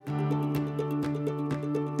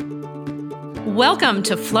Welcome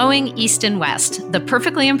to Flowing East and West, the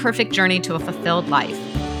perfectly imperfect journey to a fulfilled life.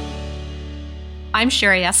 I'm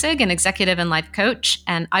Sherry Essig, an executive and life coach,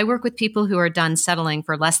 and I work with people who are done settling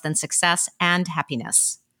for less than success and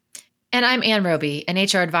happiness. And I'm Ann Roby, an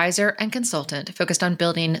HR advisor and consultant focused on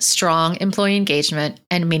building strong employee engagement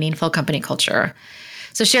and meaningful company culture.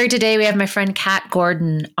 So Sherry, today we have my friend Kat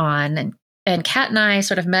Gordon on, and Kat and I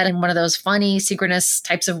sort of met in one of those funny, synchronous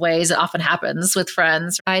types of ways that often happens with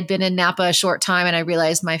friends. I'd been in Napa a short time and I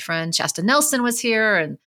realized my friend Shasta Nelson was here,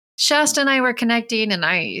 and Shasta and I were connecting, and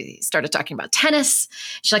I started talking about tennis.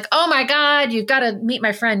 She's like, oh my God, you've got to meet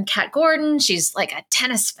my friend Kat Gordon. She's like a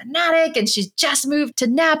tennis fanatic and she's just moved to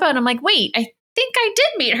Napa. And I'm like, wait, I think I did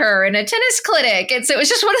meet her in a tennis clinic. And so it was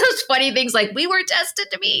just one of those funny things, like we were destined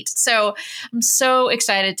to meet. So I'm so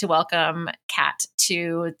excited to welcome Kat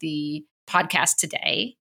to the podcast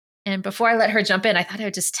today. And before I let her jump in, I thought I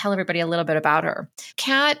would just tell everybody a little bit about her.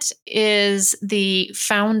 Kat is the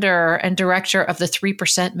founder and director of the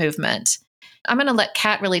 3% movement. I'm going to let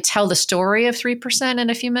Kat really tell the story of 3% in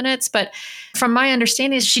a few minutes. But from my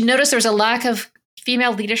understanding, she noticed there was a lack of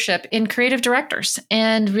female leadership in creative directors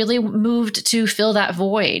and really moved to fill that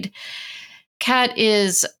void. Kat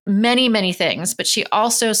is many, many things, but she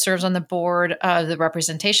also serves on the board of the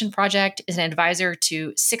Representation Project, is an advisor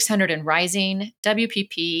to 600 and Rising,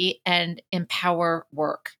 WPP, and Empower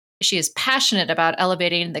Work. She is passionate about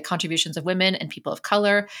elevating the contributions of women and people of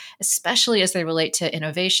color, especially as they relate to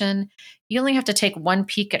innovation. You only have to take one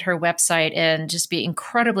peek at her website and just be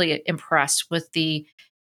incredibly impressed with the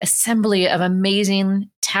assembly of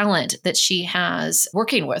amazing talent that she has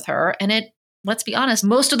working with her. And let's be honest,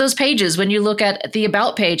 most of those pages, when you look at the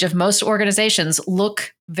about page of most organizations,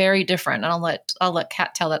 look very different. And I'll let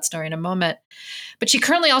Kat tell that story in a moment. But she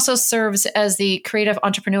currently also serves as the creative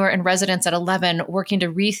entrepreneur in residence at 11, working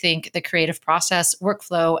to rethink the creative process,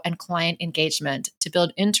 workflow, and client engagement to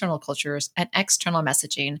build internal cultures and external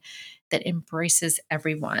messaging that embraces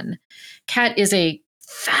everyone. Kat is a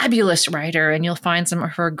fabulous writer, and you'll find some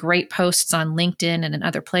of her great posts on LinkedIn and in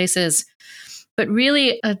other places. But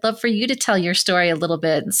really, I'd love for you to tell your story a little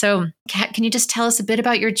bit. So, Kat, can you just tell us a bit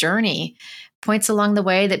about your journey, points along the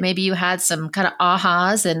way that maybe you had some kind of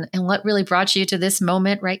ahas, and what really brought you to this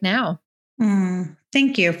moment right now?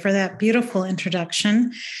 Thank you for that beautiful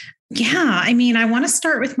introduction. Yeah, I want to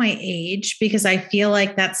start with my age because I feel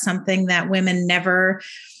like that's something that women never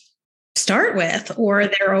start with, or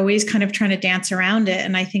they're always kind of trying to dance around it.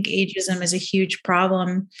 And I think ageism is a huge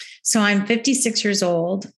problem. So I'm 56 years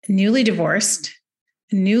old, newly divorced,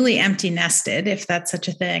 newly empty nested, if that's such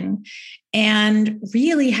a thing, and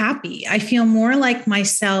really happy. I feel more like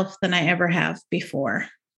myself than I ever have before.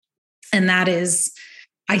 And that is,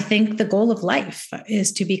 I think, the goal of life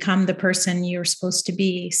is to become the person you're supposed to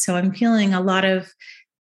be. So I'm feeling a lot of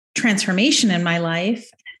transformation in my life.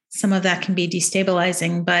 Some of that can be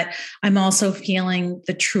destabilizing, but I'm also feeling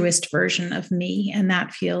the truest version of me. And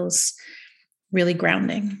that feels really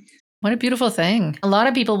grounding. What a beautiful thing. A lot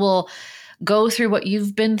of people will go through what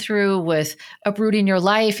you've been through with uprooting your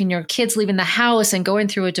life and your kids leaving the house and going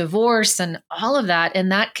through a divorce and all of that.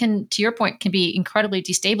 And that can, to your point, can be incredibly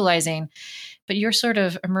destabilizing. But you're sort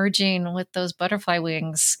of emerging with those butterfly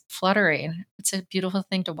wings fluttering. It's a beautiful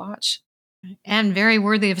thing to watch. And very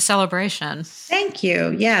worthy of celebration. Thank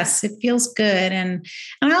you. Yes, it feels good. And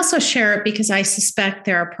I also share it because I suspect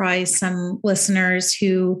there are probably some listeners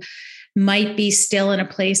who might be still in a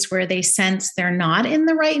place where they sense they're not in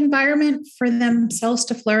the right environment for themselves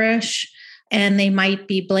to flourish. And they might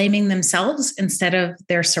be blaming themselves instead of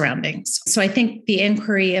their surroundings. So I think the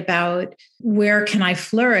inquiry about where can I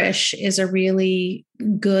flourish is a really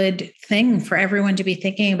good thing for everyone to be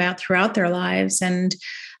thinking about throughout their lives. And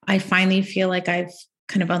I finally feel like I've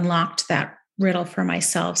kind of unlocked that riddle for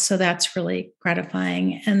myself. So that's really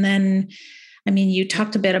gratifying. And then, you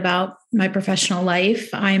talked a bit about my professional life.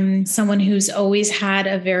 I'm someone who's always had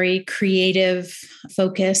a very creative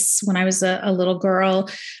focus. When I was a little girl,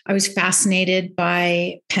 I was fascinated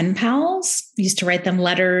by pen pals. I used to write them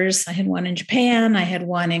letters. I had one in Japan. I had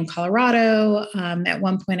one in Colorado. At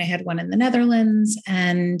one point, I had one in the Netherlands.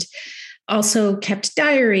 And also kept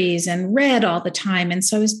diaries and read all the time. And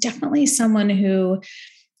so I was definitely someone who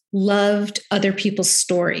loved other people's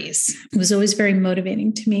stories. It was always very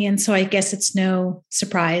motivating to me. And so I guess it's no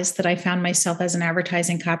surprise that I found myself as an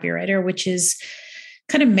advertising copywriter, which is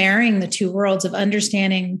kind of marrying the two worlds of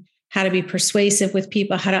understanding how to be persuasive with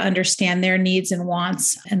people, how to understand their needs and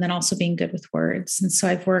wants, and then also being good with words. And so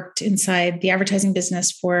I've worked inside the advertising business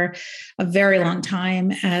for a very long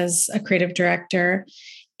time as a creative director.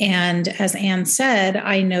 And as Anne said,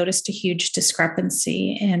 I noticed a huge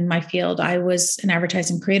discrepancy in my field. I was an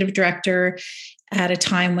advertising creative director at a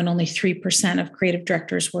time when only 3% of creative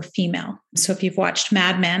directors were female. So if you've watched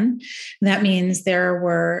Mad Men, that means there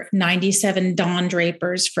were 97 Don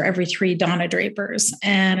Drapers for every 3 Donna Drapers.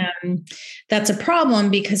 And that's a problem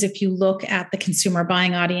because if you look at the consumer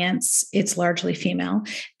buying audience, it's largely female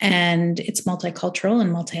and it's multicultural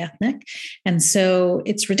and multi-ethnic. And so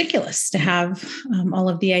it's ridiculous to have all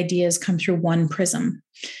of the ideas come through one prism.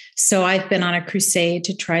 So I've been on a crusade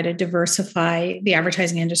to try to diversify the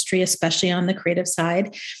advertising industry, especially on the creative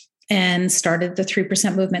side, and started the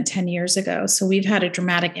 3% movement 10 years ago. So we've had a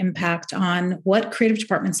dramatic impact on what creative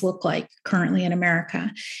departments look like currently in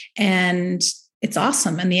America. And it's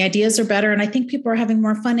awesome. And the ideas are better. And I think people are having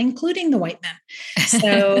more fun, including the white men.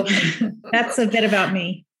 So that's a bit about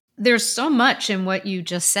me. There's so much in what you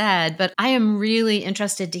just said, but I am really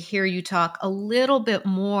interested to hear you talk a little bit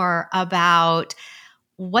more about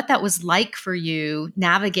what that was like for you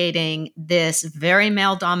navigating this very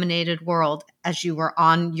male-dominated world as you were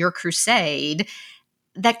on your crusade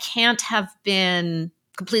that can't have been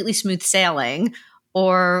completely smooth sailing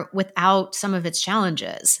or without some of its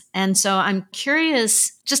challenges. And so I'm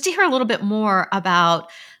curious just to hear a little bit more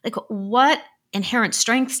about like what inherent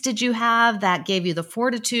strengths did you have that gave you the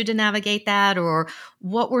fortitude to navigate that? Or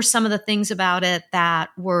what were some of the things about it that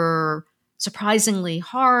were surprisingly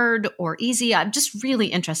hard or easy? I'm just really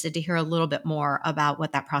interested to hear a little bit more about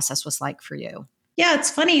what that process was like for you. Yeah, it's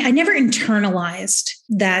funny. I never internalized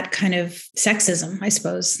that kind of sexism, I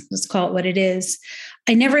suppose. Let's call it what it is.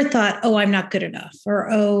 I never thought, oh, I'm not good enough,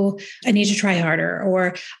 or, oh, I need to try harder.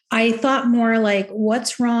 Or I thought more like,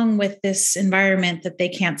 what's wrong with this environment that they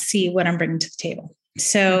can't see what I'm bringing to the table?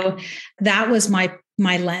 So that was my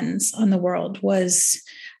lens on the world was,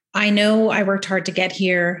 I know I worked hard to get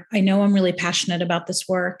here. I know I'm really passionate about this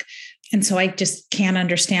work. And so I just can't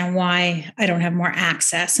understand why I don't have more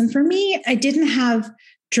access. And for me, I didn't have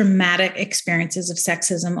dramatic experiences of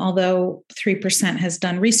sexism, although 3% has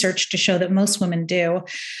done research to show that most women do.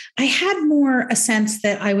 I had more a sense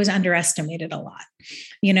that I was underestimated a lot,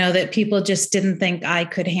 that people just didn't think I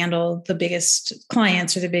could handle the biggest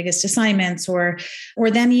clients or the biggest assignments, or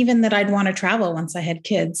then even that I'd want to travel once I had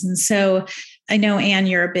kids. And so I know, Anne,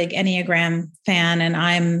 you're a big Enneagram fan, and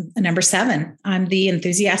I'm a number 7. I'm the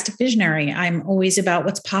enthusiastic visionary. I'm always about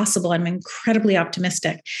what's possible. I'm incredibly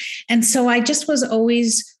optimistic. And so I just was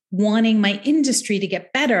always wanting my industry to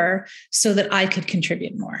get better so that I could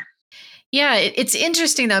contribute more. Yeah, it's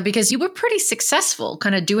interesting, though, because you were pretty successful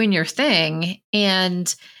kind of doing your thing.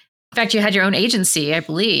 And in fact, you had your own agency, I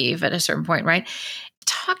believe, at a certain point, right?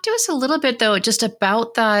 Talk to us a little bit, though, just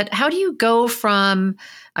about that. How do you go from,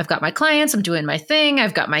 I've got my clients, I'm doing my thing,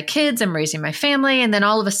 I've got my kids, I'm raising my family, and then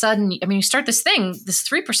all of a sudden, you start this thing, this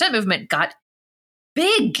 3% movement got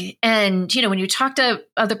big. And, when you talk to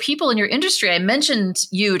other people in your industry, I mentioned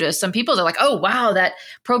you to some people, they're like, oh, wow, that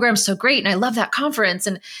program's so great. And I love that conference.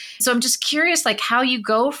 And so I'm just curious, like how you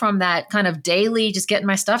go from that kind of daily, just getting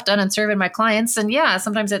my stuff done and serving my clients. And yeah,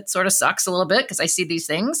 sometimes it sort of sucks a little bit because I see these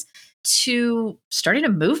things, to starting a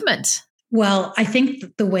movement. Well, I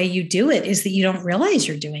think the way you do it is that you don't realize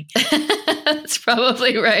you're doing it. That's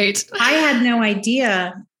probably right. I had no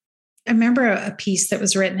idea. I remember a piece that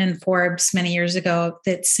was written in Forbes many years ago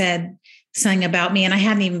that said something about me, and I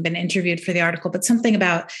hadn't even been interviewed for the article, but something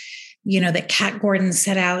about, that Kat Gordon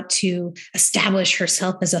set out to establish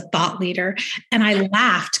herself as a thought leader. And I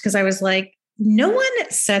laughed because I was like, no one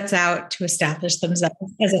sets out to establish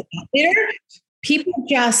themselves as a thought leader. People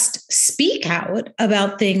just speak out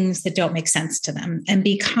about things that don't make sense to them and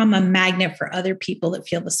become a magnet for other people that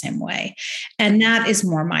feel the same way. And that is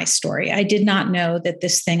more my story. I did not know that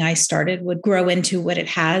this thing I started would grow into what it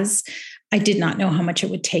has. I did not know how much it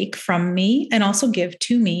would take from me and also give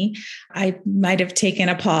to me. I might have taken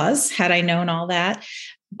a pause had I known all that.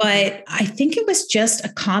 But I think it was just a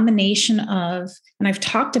combination of, and I've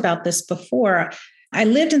talked about this before, I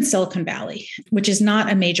lived in Silicon Valley, which is not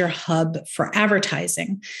a major hub for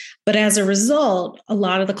advertising. But as a result, a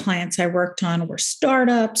lot of the clients I worked on were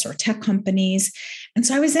startups or tech companies. And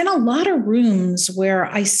so I was in a lot of rooms where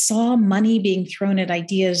I saw money being thrown at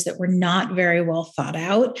ideas that were not very well thought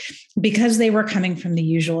out because they were coming from the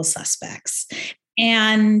usual suspects.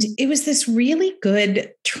 And it was this really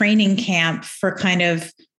good training camp for kind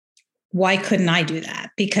of, why couldn't I do that?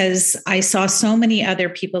 Because I saw so many other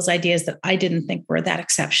people's ideas that I didn't think were that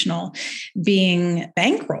exceptional being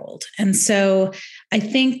bankrolled. And so I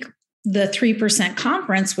think the 3%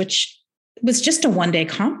 conference, which was just a one-day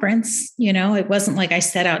conference. It wasn't like I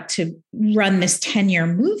set out to run this 10-year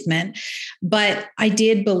movement, but I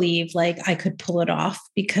did believe like I could pull it off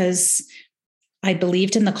because I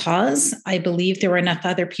believed in the cause. I believed there were enough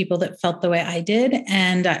other people that felt the way I did.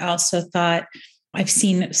 And I also thought I've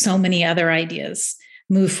seen so many other ideas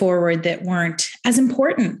move forward that weren't as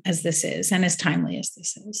important as this is and as timely as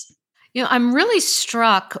this is. I'm really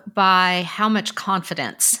struck by how much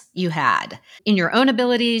confidence you had in your own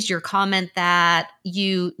abilities, your comment that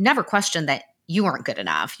you never questioned that you weren't good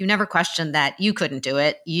enough. You never questioned that you couldn't do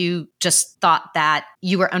it. You just thought that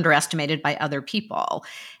you were underestimated by other people.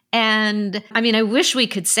 And I mean, I wish we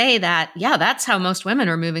could say that, yeah, that's how most women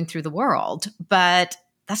are moving through the world, but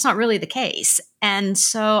that's not really the case. And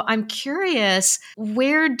so I'm curious,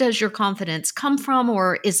 where does your confidence come from?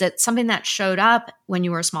 Or is it something that showed up when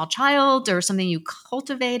you were a small child or something you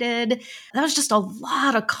cultivated? That was just a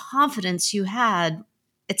lot of confidence you had.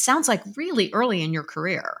 It sounds like really early in your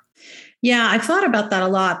career. Yeah, I've thought about that a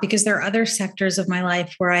lot because there are other sectors of my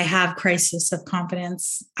life where I have crisis of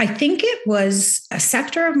confidence. I think it was a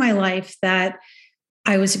sector of my life that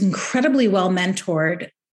I was incredibly well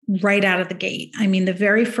mentored right out of the gate. I mean, the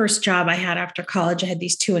very first job I had after college, I had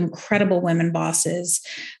these two incredible women bosses.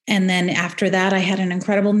 And then after that, I had an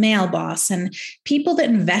incredible male boss and people that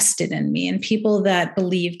invested in me and people that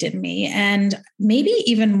believed in me. And maybe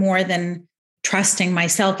even more than trusting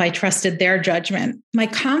myself, I trusted their judgment. My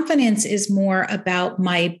confidence is more about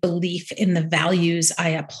my belief in the values I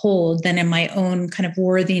uphold than in my own kind of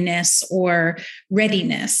worthiness or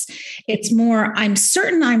readiness. It's more, I'm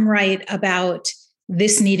certain I'm right about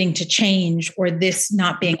this needing to change or this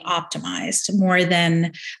not being optimized more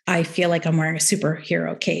than I feel like I'm wearing a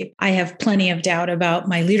superhero cape. I have plenty of doubt about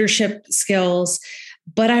my leadership skills,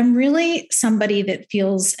 but I'm really somebody that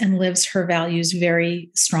feels and lives her values very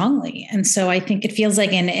strongly. And so I think it feels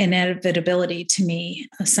like an inevitability to me,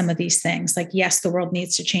 some of these things, like, yes, the world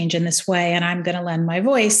needs to change in this way, and I'm going to lend my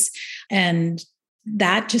voice. And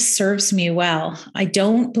that just serves me well. I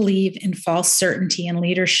don't believe in false certainty in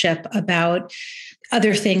leadership about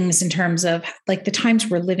other things in terms of like the times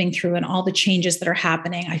we're living through and all the changes that are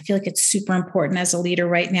happening. I feel like it's super important as a leader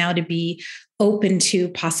right now to be open to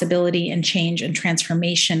possibility and change and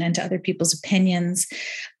transformation and to other people's opinions.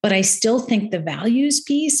 But I still think the values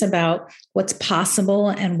piece about what's possible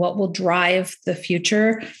and what will drive the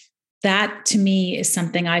future, that to me is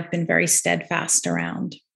something I've been very steadfast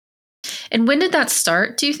around. And when did that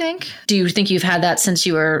start, do you think? Do you think you've had that since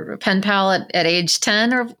you were a pen pal at age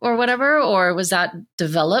 10 or whatever? Or was that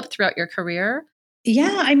developed throughout your career?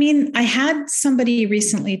 Yeah, I mean, I had somebody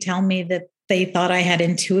recently tell me that they thought I had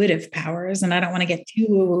intuitive powers, and I don't want to get too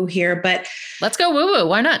woo-woo here, but let's go woo-woo.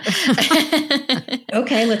 Why not?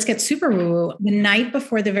 Okay, let's get super woo-woo. The night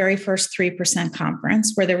before the very first 3%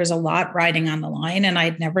 conference, where there was a lot riding on the line, and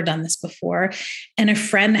I'd never done this before, and a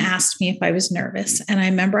friend asked me if I was nervous. And I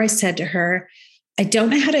remember I said to her, I don't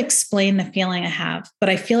know how to explain the feeling I have, but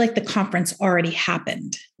I feel like the conference already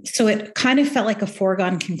happened. So it kind of felt like a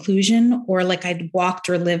foregone conclusion, or like I'd walked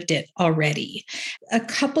or lived it already. A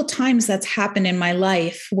couple times that's happened in my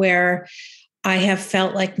life where I have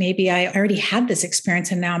felt like maybe I already had this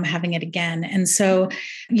experience and now I'm having it again. And so,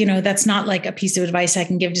 that's not like a piece of advice I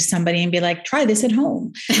can give to somebody and be like, try this at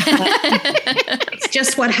home. It's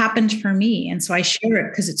just what happened for me. And so I share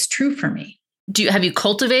it because it's true for me. Have you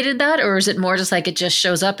cultivated that, or is it more just like it just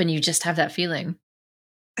shows up and you just have that feeling?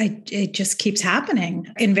 It just keeps happening.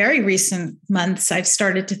 In very recent months, I've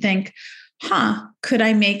started to think, could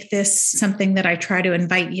I make this something that I try to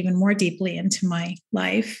invite even more deeply into my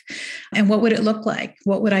life? And what would it look like?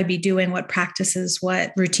 What would I be doing? What practices,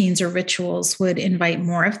 what routines or rituals would invite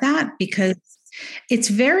more of that? Because it's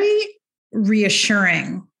very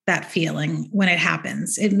reassuring, that feeling when it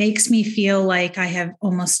happens. It makes me feel like I have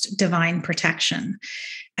almost divine protection.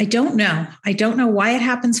 I don't know. I don't know why it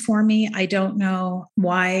happens for me. I don't know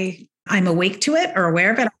why I'm awake to it or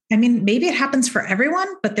aware of it. I mean, maybe it happens for everyone,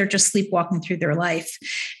 but they're just sleepwalking through their life.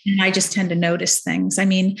 And I just tend to notice things. I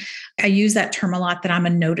mean, I use that term a lot, that I'm a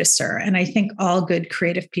noticer. And I think all good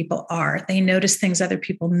creative people are. They notice things other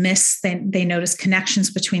people miss. They notice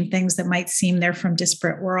connections between things that might seem they're from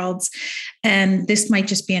disparate worlds. And this might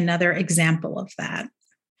just be another example of that.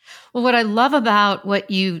 Well, what I love about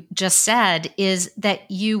what you just said is that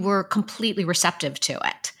you were completely receptive to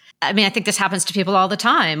it. I mean, I think this happens to people all the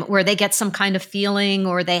time where they get some kind of feeling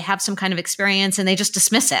or they have some kind of experience and they just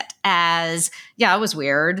dismiss it as, yeah, it was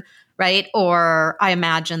weird, right? Or I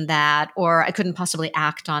imagined that, or I couldn't possibly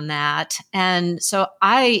act on that. And so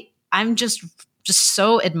I'm just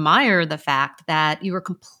so admire the fact that you were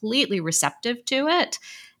completely receptive to it.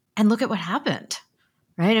 And look at what happened,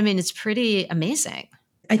 right? I mean, it's pretty amazing.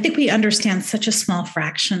 I think we understand such a small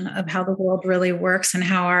fraction of how the world really works and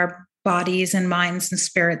how our bodies and minds and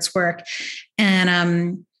spirits work,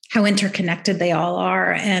 and how interconnected they all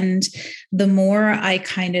are. And the more I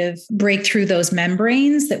kind of break through those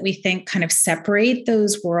membranes that we think kind of separate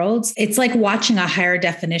those worlds, it's like watching a higher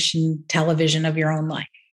definition television of your own life.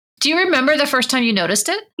 Do you remember the first time you noticed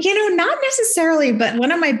it? Not necessarily, but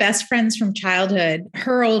one of my best friends from childhood,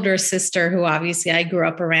 her older sister, who obviously I grew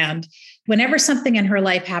up around, whenever something in her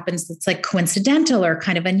life happens that's like coincidental or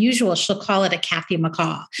kind of unusual, she'll call it a Kathy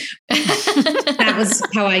McCaw. That was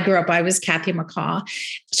how I grew up. I was Kathy McCaw.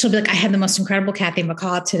 She'll be like, I had the most incredible Kathy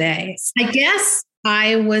McCaw today. I guess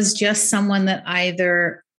I was just someone that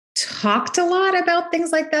either talked a lot about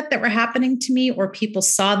things like that were happening to me, or people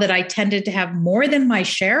saw that I tended to have more than my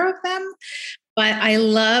share of them. But I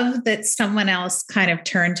love that someone else kind of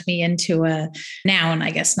turned me into a noun, I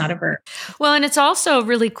guess, not a verb. Well, and it's also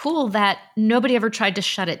really cool that nobody ever tried to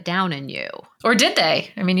shut it down in you. Or did they?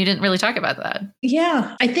 I mean, you didn't really talk about that.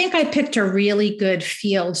 Yeah, I think I picked a really good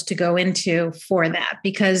field to go into for that,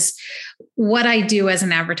 because what I do as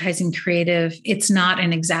an advertising creative, it's not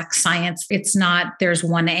an exact science. It's not there's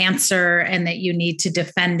one answer and that you need to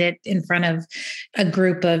defend it in front of a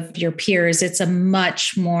group of your peers. It's a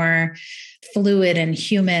much more fluid and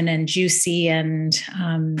human and juicy and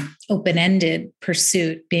open-ended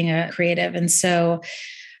pursuit being a creative. And so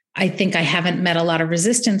I think I haven't met a lot of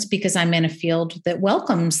resistance because I'm in a field that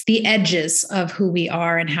welcomes the edges of who we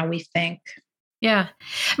are and how we think. Yeah.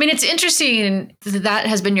 I mean, it's interesting that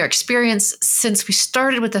has been your experience since we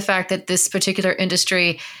started with the fact that this particular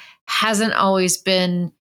industry hasn't always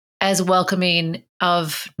been as welcoming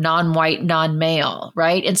of non-white, non-male,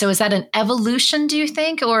 right? And so is that an evolution, do you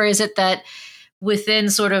think? Or is it that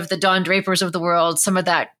within sort of the Don Drapers of the world, some of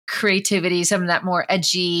that creativity, some of that more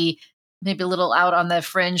edgy, maybe a little out on the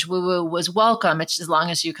fringe woo-woo was welcome, it's as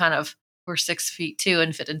long as you kind of were 6'2"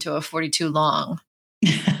 and fit into a 42 long?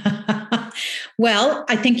 Well,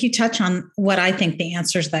 I think you touch on what I think the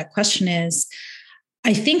answer to that question is.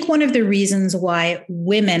 I think one of the reasons why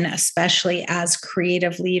women, especially as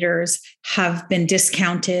creative leaders, have been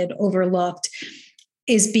discounted, overlooked,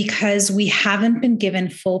 is because we haven't been given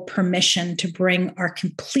full permission to bring our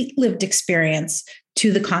complete lived experience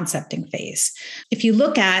to the concepting phase. If you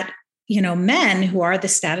look at men who are the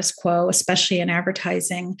status quo, especially in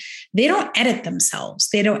advertising, they don't edit themselves.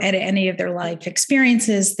 They don't edit any of their life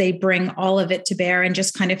experiences. They bring all of it to bear and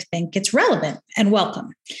just kind of think it's relevant and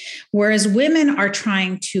welcome. Whereas women are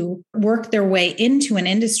trying to work their way into an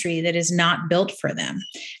industry that is not built for them.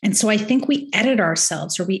 And so I think we edit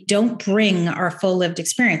ourselves, or we don't bring our full lived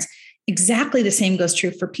experience. Exactly the same goes true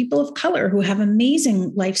for people of color who have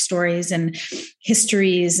amazing life stories and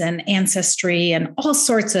histories and ancestry and all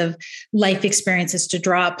sorts of life experiences to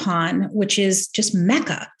draw upon, which is just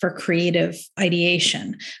mecca for creative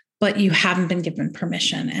ideation. But you haven't been given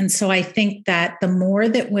permission. And so I think that the more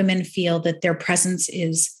that women feel that their presence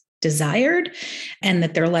is desired and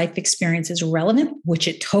that their life experience is relevant, which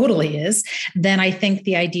it totally is, then I think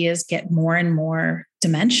the ideas get more and more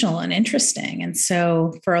dimensional and interesting. And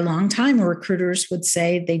so for a long time, recruiters would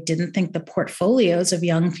say they didn't think the portfolios of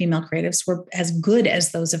young female creatives were as good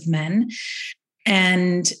as those of men.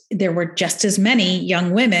 And there were just as many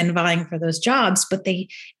young women vying for those jobs, but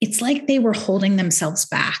it's like they were holding themselves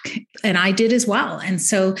back. And I did as well. And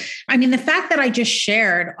so, I mean, the fact that I just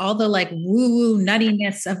shared all the like woo-woo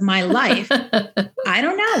nuttiness of my life, I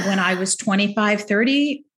don't know, when I was 25,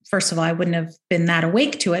 30, first of all, I wouldn't have been that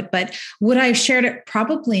awake to it, but would I have shared it?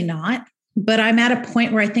 Probably not. But I'm at a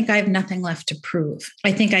point where I think I have nothing left to prove.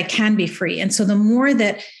 I think I can be free. And so the more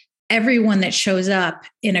that everyone that shows up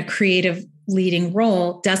in a creative leading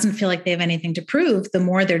role doesn't feel like they have anything to prove, the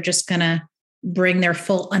more they're just going to bring their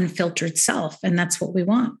full unfiltered self. And that's what we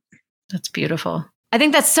want. That's beautiful. I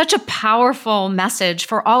think that's such a powerful message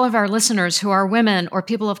for all of our listeners who are women or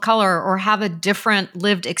people of color or have a different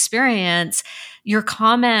lived experience. Your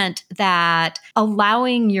comment that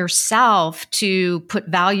allowing yourself to put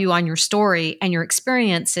value on your story and your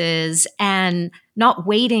experiences and not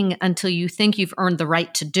waiting until you think you've earned the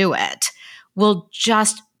right to do it will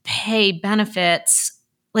just pay benefits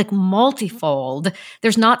like multifold.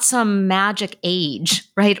 There's not some magic age,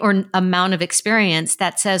 right? Or amount of experience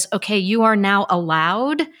that says, okay, you are now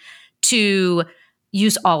allowed to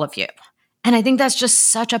use all of you. And I think that's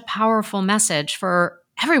just such a powerful message for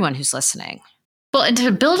everyone who's listening. Well, and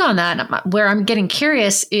to build on that, where I'm getting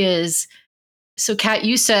curious is, so Kat,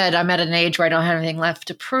 you said I'm at an age where I don't have anything left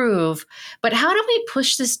to prove, but how do we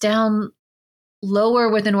push this down lower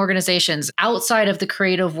within organizations outside of the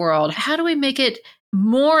creative world? How do we make it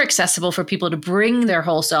more accessible for people to bring their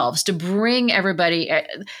whole selves, to bring everybody,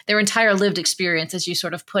 their entire lived experience, as you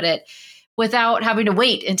sort of put it, without having to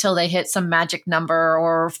wait until they hit some magic number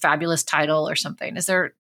or fabulous title or something.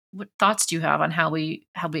 What thoughts do you have on how we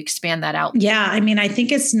expand that out? Yeah, I mean, I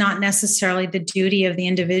think it's not necessarily the duty of the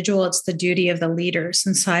individual, it's the duty of the leaders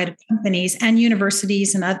inside of companies and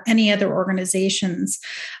universities and any other organizations.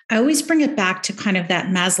 I always bring it back to kind of that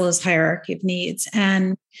Maslow's hierarchy of needs.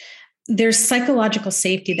 And there's psychological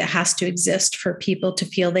safety that has to exist for people to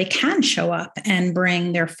feel they can show up and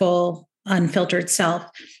bring their full, unfiltered self,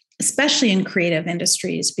 especially in creative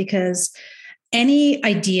industries, because any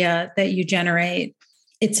idea that you generate,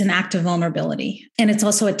 it's an act of vulnerability, and it's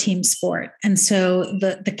also a team sport. And so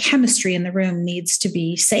the chemistry in the room needs to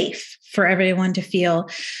be safe for everyone to feel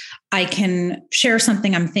I can share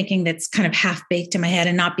something I'm thinking that's kind of half baked in my head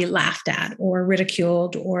and not be laughed at or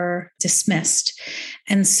ridiculed or dismissed.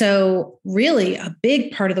 And so really a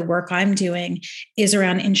big part of the work I'm doing is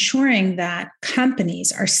around ensuring that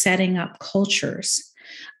companies are setting up cultures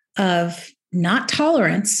of not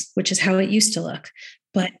tolerance, which is how it used to look,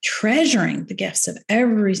 but treasuring the gifts of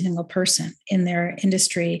every single person in their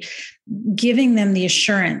industry, giving them the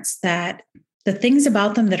assurance that the things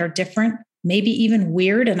about them that are different, maybe even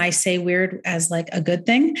weird, and I say weird as like a good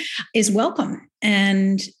thing, is welcome.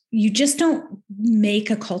 And you just don't make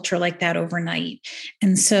a culture like that overnight.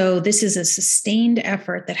 And so this is a sustained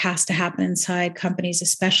effort that has to happen inside companies,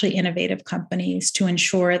 especially innovative companies, to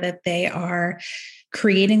ensure that they are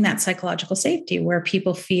creating that psychological safety where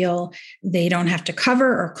people feel they don't have to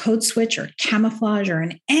cover or code switch or camouflage or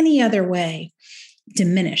in any other way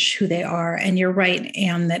diminish who they are. And you're right,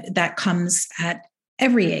 Anne, that comes at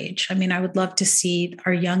every age. I mean, I would love to see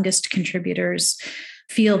our youngest contributors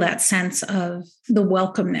feel that sense of the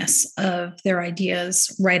welcomeness of their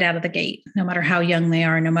ideas right out of the gate, no matter how young they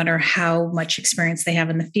are, no matter how much experience they have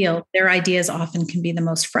in the field. Their ideas often can be the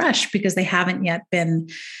most fresh because they haven't yet been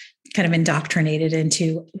kind of indoctrinated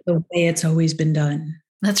into the way it's always been done.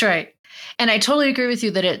 That's right. And I totally agree with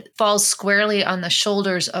you that it falls squarely on the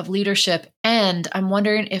shoulders of leadership. And I'm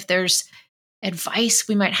wondering if there's advice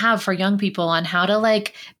we might have for young people on how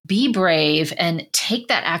to be brave and take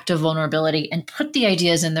that act of vulnerability and put the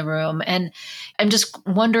ideas in the room. And I'm just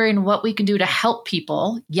wondering what we can do to help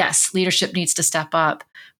people. Yes, leadership needs to step up.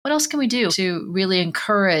 What else can we do to really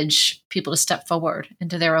encourage people to step forward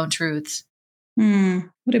into their own truths?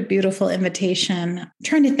 What a beautiful invitation. I'm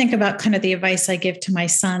trying to think about kind of the advice I give to my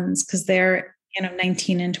sons because they're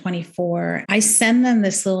 19 and 24. I send them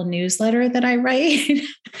this little newsletter that I write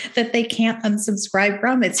that they can't unsubscribe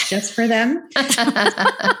from. It's just for them.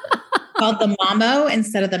 Called the Mamo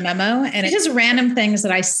instead of the memo. And it's just random things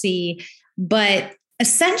that I see. But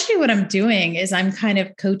essentially what I'm doing is I'm kind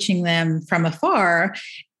of coaching them from afar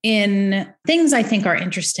in things I think are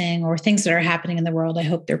interesting or things that are happening in the world I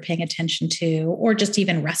hope they're paying attention to, or just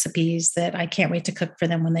even recipes that I can't wait to cook for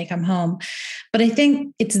them when they come home. But I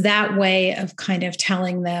think it's that way of kind of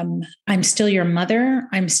telling them, I'm still your mother,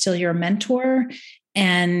 I'm still your mentor,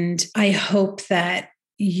 and I hope that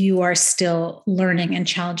you are still learning and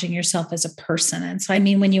challenging yourself as a person. And so, I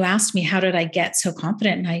mean, when you asked me, how did I get so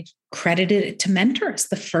confident? And I credited it to mentors,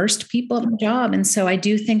 the first people at my job. And so I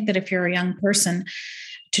do think that if you're a young person,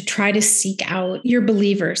 to try to seek out your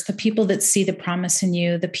believers, the people that see the promise in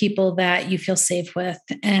you, the people that you feel safe with,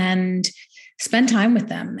 and spend time with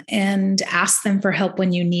them and ask them for help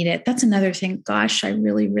when you need it. That's another thing. Gosh, I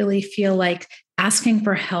really, really feel like asking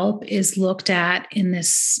for help is looked at in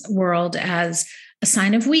this world as a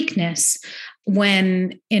sign of weakness,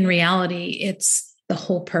 when in reality, it's the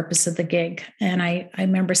whole purpose of the gig. And I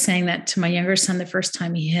remember saying that to my younger son the first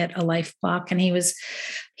time he hit a life block, and he was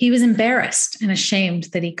embarrassed and ashamed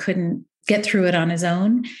that he couldn't get through it on his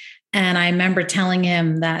own. And I remember telling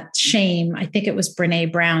him that shame, I think it was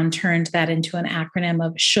Brene Brown, turned that into an acronym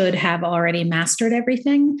of should have already mastered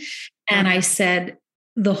everything. And I said,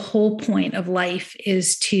 the whole point of life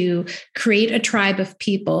is to create a tribe of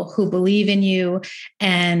people who believe in you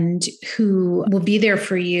and who will be there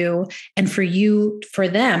for you and for you, for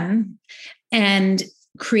them, and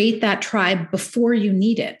create that tribe before you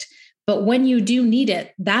need it. But when you do need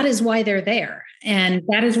it, that is why they're there. And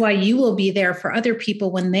that is why you will be there for other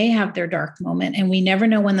people when they have their dark moment. And we never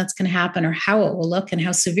know when that's going to happen or how it will look and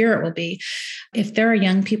how severe it will be. If there are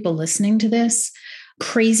young people listening to this,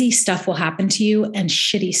 crazy stuff will happen to you and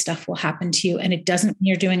shitty stuff will happen to you. And it doesn't mean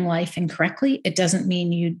you're doing life incorrectly. It doesn't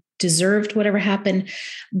mean you deserved whatever happened,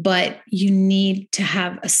 but you need to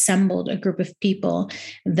have assembled a group of people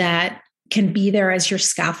that can be there as your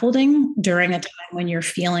scaffolding during a time when you're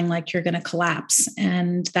feeling like you're going to collapse.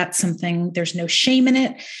 And that's something, there's no shame in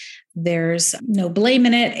it. There's no blame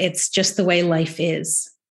in it. It's just the way life is.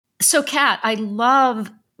 So, Kat, I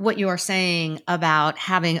love what you are saying about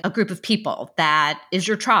having a group of people that is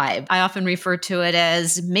your tribe. I often refer to it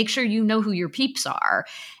as make sure you know who your peeps are.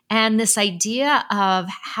 And this idea of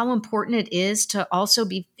how important it is to also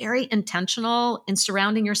be very intentional in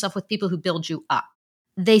surrounding yourself with people who build you up.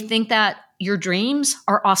 They think that your dreams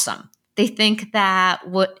are awesome. They think that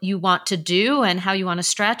what you want to do and how you want to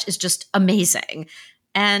stretch is just amazing.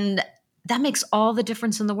 And that makes all the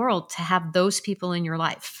difference in the world to have those people in your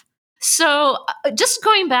life. So just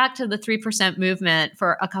going back to the 3% movement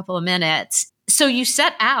for a couple of minutes. So you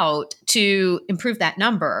set out to improve that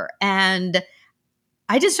number. And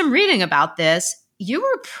I did some reading about this. You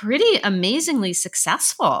were pretty amazingly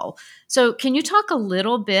successful. So can you talk a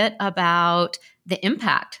little bit about the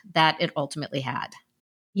impact that it ultimately had?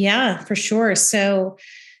 Yeah, for sure. So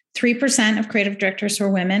 3% of creative directors were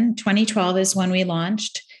women. 2012 is when we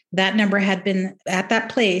launched. That number had been at that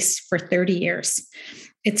place for 30 years.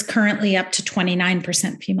 It's currently up to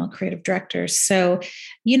 29% female creative directors. So,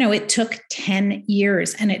 it took 10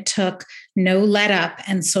 years and it took no let up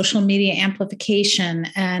and social media amplification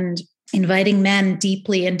and inviting men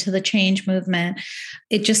deeply into the change movement.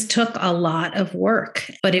 It just took a lot of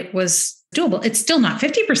work, but it was doable. It's still not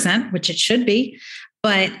 50%, which it should be.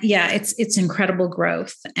 But yeah, it's incredible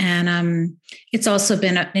growth. And it's also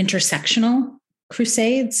been an intersectional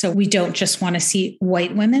crusade. So we don't just want to see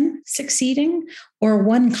white women succeeding or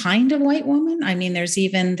one kind of white woman. I mean, there's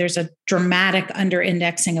a dramatic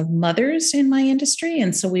under-indexing of mothers in my industry.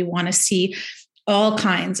 And so we want to see all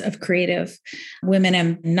kinds of creative women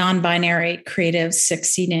and non-binary creatives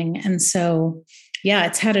succeeding. And so, yeah,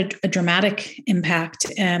 it's had a dramatic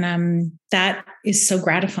impact. And that is so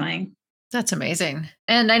gratifying. That's amazing.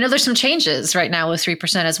 And I know there's some changes right now with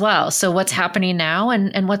 3% as well. So what's happening now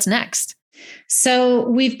and what's next? So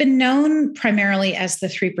we've been known primarily as the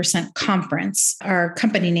 3% Conference. Our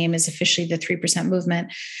company name is officially the 3%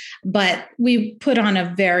 Movement, but we put on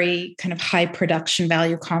a very kind of high production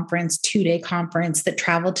value conference, 2-day conference that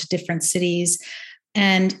traveled to different cities.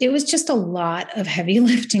 And it was just a lot of heavy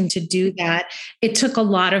lifting to do that. It took a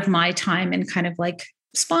lot of my time and kind of like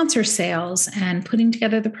sponsor sales and putting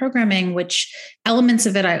together the programming, which elements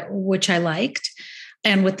of it which I liked.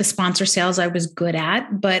 And with the sponsor sales, I was good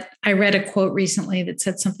at. But I read a quote recently that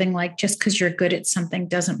said something like, just because you're good at something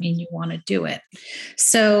doesn't mean you want to do it.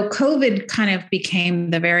 So COVID kind of became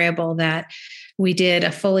the variable that we did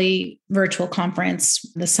a fully virtual conference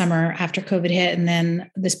the summer after COVID hit. And then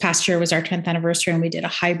this past year was our 10th anniversary, and we did a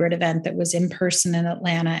hybrid event that was in person in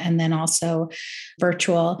Atlanta and then also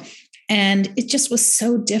virtual. And it just was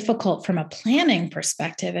so difficult from a planning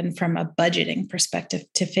perspective and from a budgeting perspective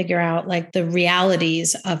to figure out like the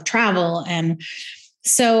realities of travel. And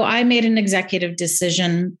so I made an executive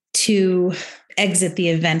decision to exit the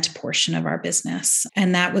event portion of our business.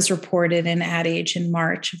 And that was reported in Ad Age in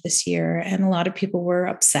March of this year. And a lot of people were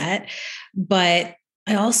upset. But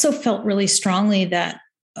I also felt really strongly that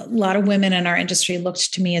a lot of women in our industry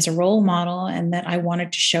looked to me as a role model, and that I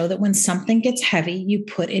wanted to show that when something gets heavy, you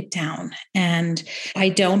put it down. And I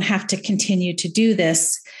don't have to continue to do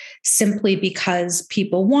this simply because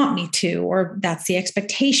people want me to, or that's the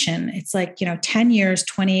expectation. It's like, 10 years,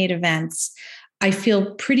 28 events. I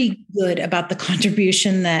feel pretty good about the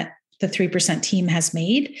contribution that the 3% team has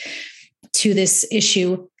made to this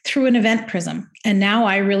issue through an event prism. And now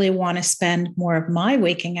I really want to spend more of my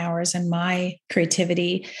waking hours and my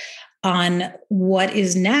creativity on what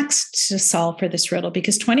is next to solve for this riddle,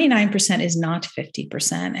 because 29% is not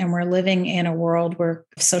 50%. And we're living in a world where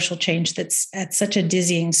social change that's at such a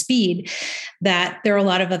dizzying speed that there are a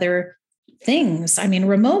lot of other things. I mean,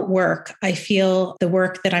 remote work, I feel the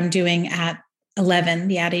work that I'm doing at 11,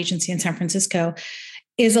 the ad agency in San Francisco,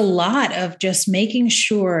 is a lot of just making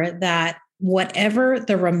sure that whatever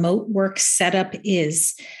the remote work setup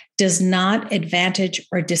is, does not advantage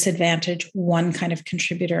or disadvantage one kind of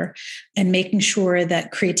contributor, and making sure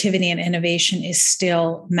that creativity and innovation is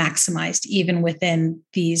still maximized even within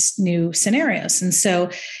these new scenarios. And so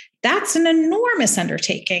that's an enormous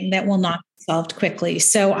undertaking that will not be solved quickly.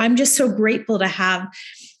 So I'm just so grateful to have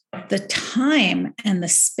the time and the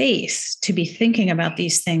space to be thinking about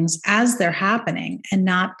these things as they're happening and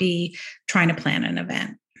not be trying to plan an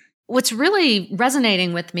event. What's really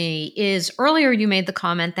resonating with me is earlier you made the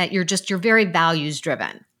comment that you're very values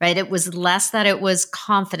driven, right? It was less that it was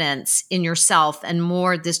confidence in yourself and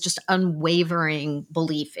more this just unwavering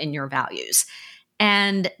belief in your values.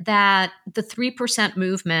 And that the 3%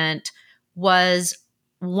 movement was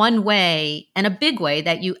one way, and a big way,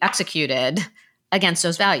 that you executed against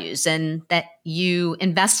those values, and that you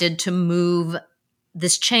invested to move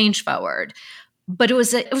this change forward. But it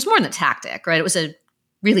was more than a tactic, right? It was a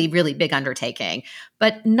really, really big undertaking.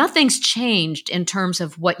 But nothing's changed in terms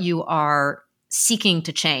of what you are seeking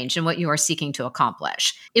to change and what you are seeking to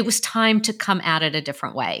accomplish. It was time to come at it a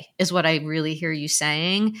different way, is what I really hear you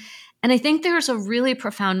saying. And I think there's a really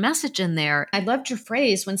profound message in there. I loved your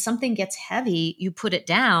phrase, when something gets heavy, you put it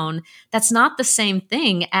down. That's not the same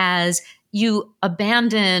thing as you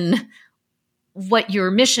abandon what your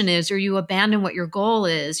mission is, or you abandon what your goal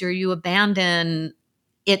is, or you abandon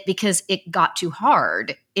it because it got too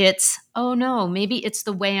hard. It's, oh no, maybe it's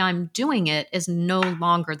the way I'm doing it is no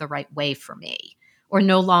longer the right way for me, or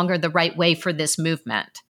no longer the right way for this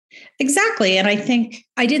movement. Exactly. And I think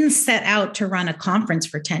I didn't set out to run a conference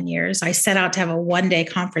for 10 years. I set out to have a one-day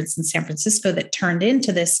conference in San Francisco that turned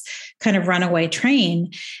into this kind of runaway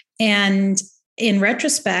train. And in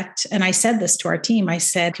retrospect, and I said this to our team, I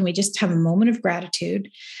said, can we just have a moment of gratitude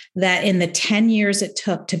that in the 10 years it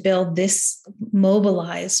took to build this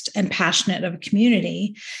mobilized and passionate of a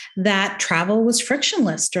community, that travel was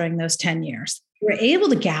frictionless during those 10 years. We were able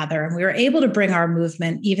to gather and we were able to bring our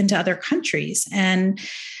movement even to other countries. And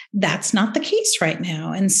that's not the case right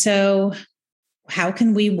now. And so how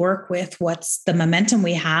can we work with what's the momentum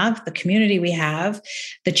we have, the community we have,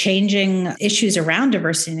 the changing issues around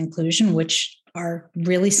diversity and inclusion, which are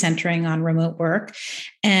really centering on remote work,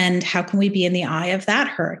 and how can we be in the eye of that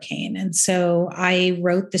hurricane? And so I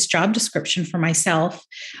wrote this job description for myself.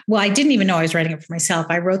 Well, I didn't even know I was writing it for myself.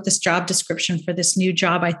 I wrote this job description for this new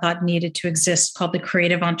job I thought needed to exist, called the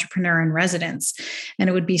Creative Entrepreneur in Residence. And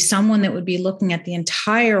it would be someone that would be looking at the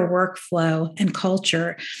entire workflow and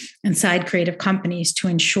culture inside creative companies to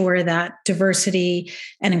ensure that diversity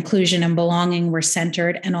and inclusion and belonging were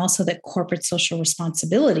centered, and also that corporate social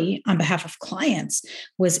responsibility on behalf of clients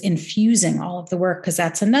was infusing all of the work, because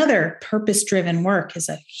that's another purpose-driven work is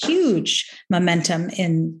a huge momentum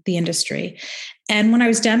in the industry. And when I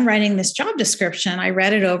was done writing this job description, I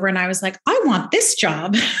read it over and I was like, I want this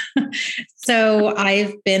job. So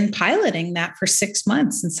I've been piloting that for 6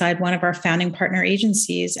 months inside one of our founding partner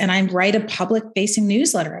agencies, and I write a public-facing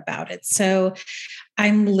newsletter about it. So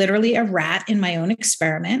I'm literally a rat in my own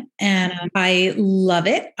experiment, and I love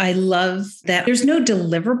it. I love that there's no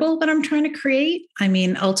deliverable that I'm trying to create. I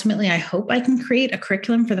mean, ultimately, I hope I can create a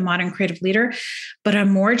curriculum for the modern creative leader, but I'm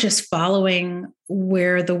more just following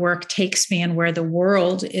where the work takes me and where the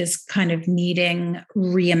world is kind of needing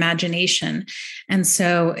reimagination. And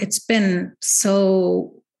so it's been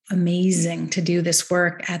so amazing to do this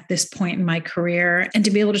work at this point in my career and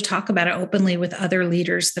to be able to talk about it openly with other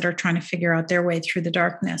leaders that are trying to figure out their way through the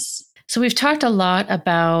darkness. So we've talked a lot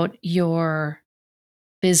about your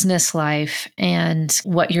business life and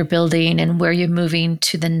what you're building and where you're moving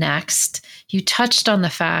to the next. You touched on the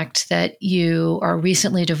fact that you are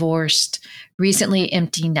recently divorced, recently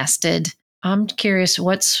empty nested. I'm curious,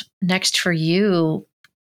 what's next for you,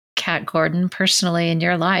 Kat Gordon, personally in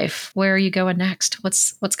your life? Where are you going next?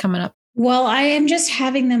 What's coming up? Well, I am just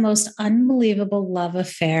having the most unbelievable love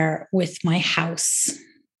affair with my house.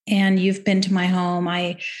 And you've been to my home.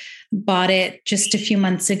 I bought it just a few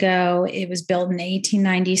months ago. It was built in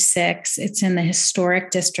 1896. It's in the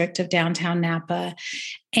historic district of downtown Napa.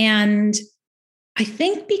 And I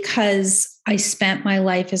think because I spent my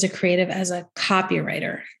life as a creative, as a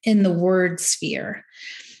copywriter in the word sphere,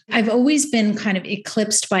 I've always been kind of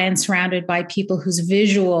eclipsed by and surrounded by people whose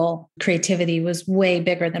visual creativity was way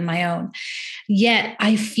bigger than my own. Yet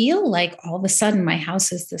I feel like all of a sudden my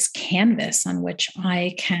house is this canvas on which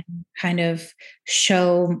I can kind of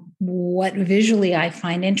show what visually I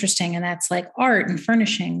find interesting. And that's like art and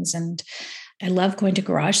furnishings. And I love going to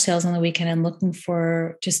garage sales on the weekend and looking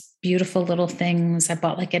for just beautiful little things. I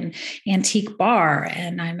bought like an antique bar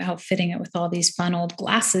and I'm outfitting it with all these fun old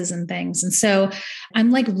glasses and things. And so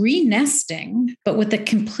I'm like re-nesting, but with a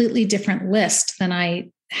completely different list than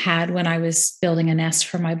I had when I was building a nest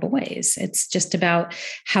for my boys. It's just about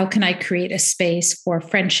how can I create a space for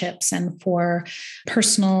friendships and for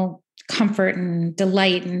personal comfort and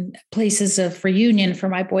delight and places of reunion for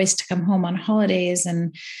my boys to come home on holidays.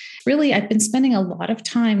 And really, I've been spending a lot of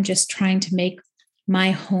time just trying to make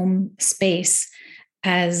my home space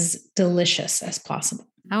as delicious as possible.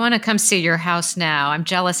 I want to come see your house now. I'm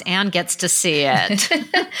jealous Anne gets to see it.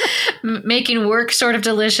 Making work sort of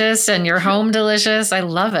delicious and your home delicious. I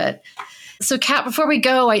love it. So Kat, before we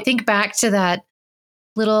go, I think back to that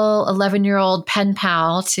little 11-year-old pen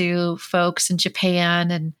pal to folks in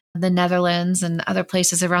Japan and the Netherlands and other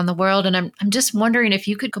places around the world. And I'm just wondering if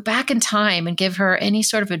you could go back in time and give her any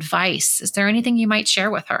sort of advice. Is there anything you might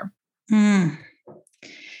share with her?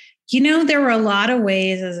 You know, there were a lot of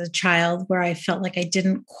ways as a child where I felt like I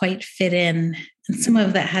didn't quite fit in And some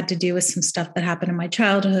of that had to do with some stuff that happened in my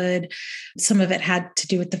childhood. Some of it had to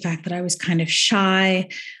do with the fact that I was kind of shy.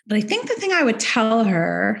 But I think the thing I would tell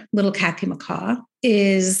her, little Kathy McCaw,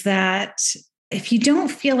 is that if you don't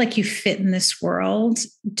feel like you fit in this world,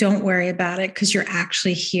 don't worry about it, because you're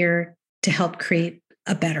actually here to help create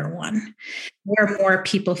a better one, where more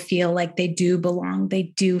people feel like they do belong, they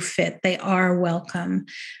do fit, they are welcome.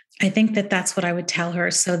 I think that that's what I would tell her,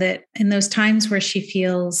 so that in those times where she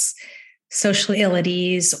feels socially ill at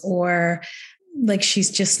ease or like she's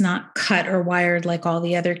just not cut or wired like all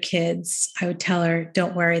the other kids, I would tell her,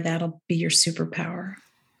 don't worry, that'll be your superpower.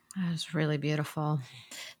 That was really beautiful.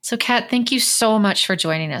 So, Kat, thank you so much for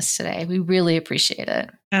joining us today. We really appreciate it.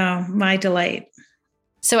 Oh, my delight.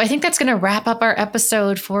 So I think that's going to wrap up our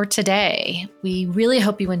episode for today. We really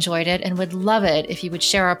hope you enjoyed it and would love it if you would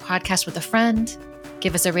share our podcast with a friend,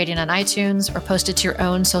 give us a rating on iTunes, or post it to your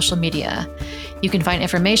own social media. You can find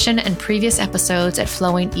information and previous episodes at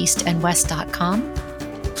flowingeastandwest.com.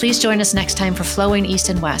 Please join us next time for Flowing East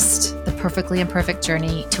and West, the perfectly imperfect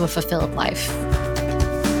journey to a fulfilled life.